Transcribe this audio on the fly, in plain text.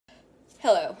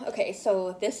Hello. Okay,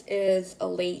 so this is a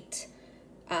late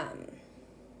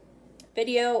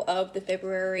video of the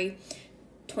February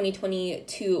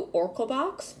 2022 Oracle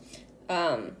box.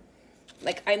 I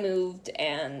moved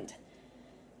and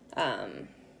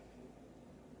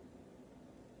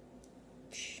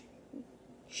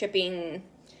shipping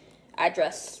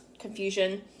address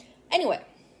confusion. Anyway,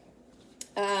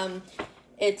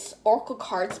 it's Oracle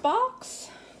Cards box.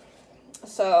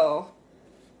 So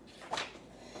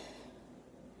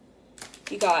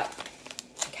you got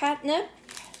catnip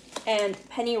and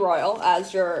pennyroyal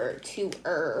as your two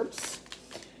herbs.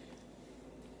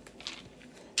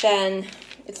 Then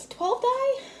it's 12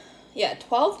 die? Yeah,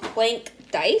 12 blank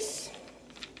dice.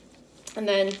 And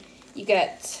then you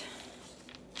get,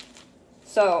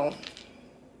 so,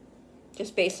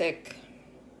 just basic,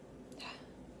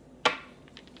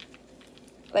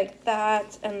 like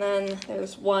that. And then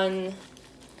there's one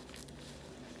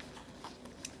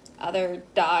other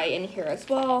die in here as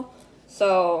well.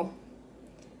 So,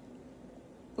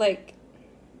 like,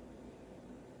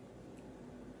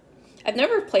 I've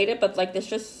never played it, but like this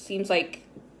just seems like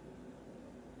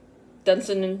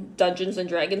Dungeons and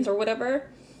Dragons or whatever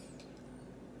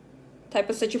type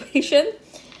of situation.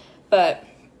 But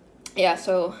yeah,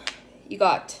 so you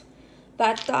got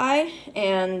that die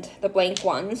and the blank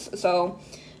ones. So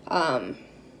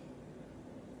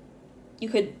you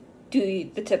could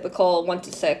do the typical 1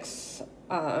 to 6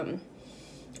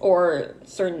 or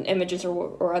certain images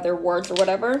or other words or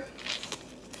whatever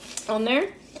on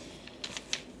there.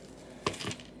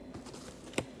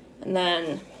 And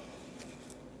then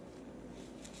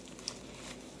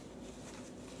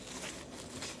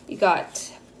you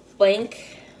got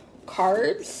blank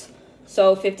cards,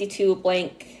 so 52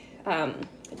 blank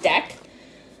deck.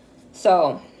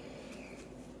 So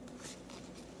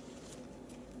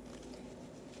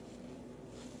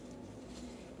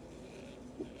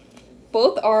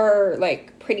both are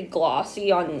like pretty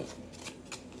glossy on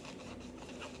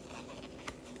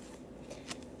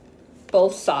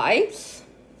both sides.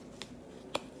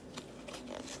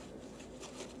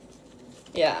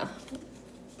 Yeah,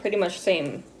 pretty much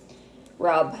same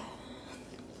rub.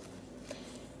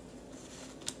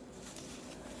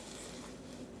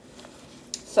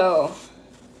 So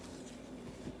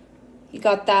you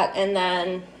got that, and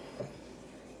then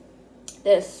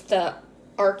the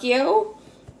Archeo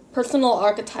Personal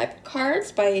Archetype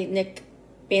Cards by Nick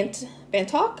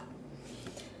Bantock.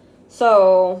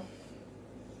 So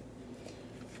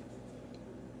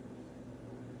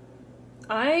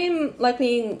I'm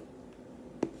liking,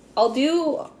 I'll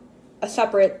do a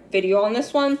separate video on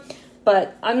this one,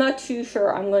 but I'm not too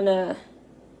sure I'm gonna,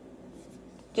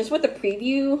 just with the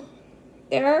preview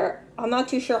there, I'm not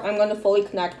too sure I'm gonna fully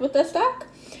connect with this deck,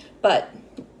 but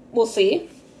we'll see.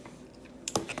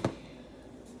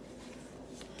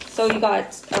 So you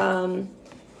got,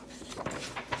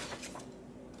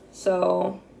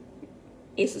 so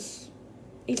Ace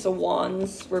of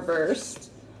Wands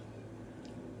reversed,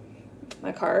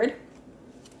 my card.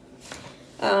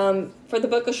 For the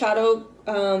Book of Shadow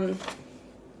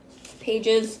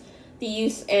pages, the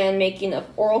use and making of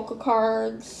oracle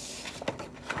cards,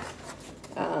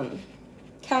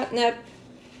 catnip,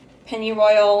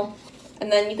 pennyroyal,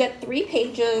 and then you get 3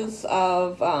 pages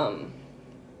of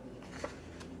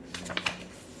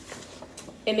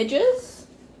images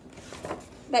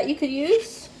that you could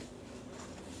use.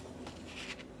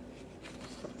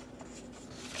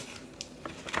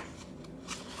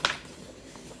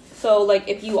 So, like,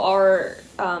 if you are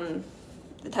the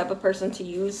type of person to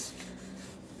use,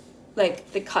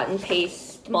 like, the cut and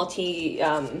paste multi-media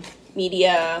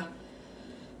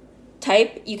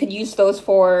type, you could use those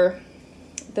for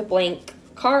the blank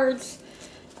cards.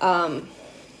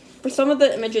 For some of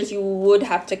the images, you would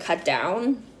have to cut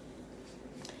down.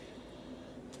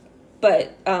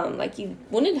 But, like, you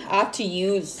wouldn't have to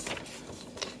use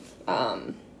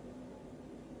the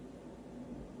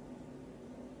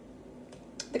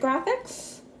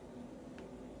graphics.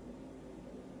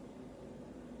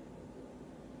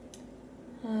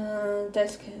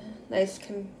 Dice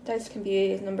can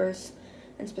be numbers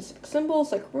and specific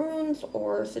symbols like runes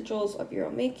or sigils of your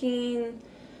own making.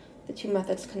 The two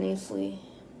methods can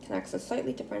access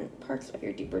slightly different parts of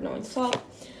your deeper knowing self.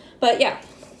 But yeah,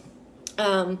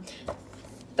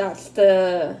 that's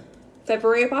the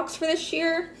February box for this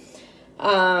year.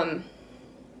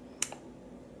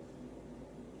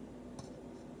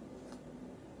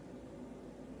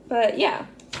 But yeah,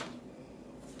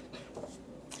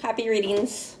 happy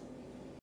readings.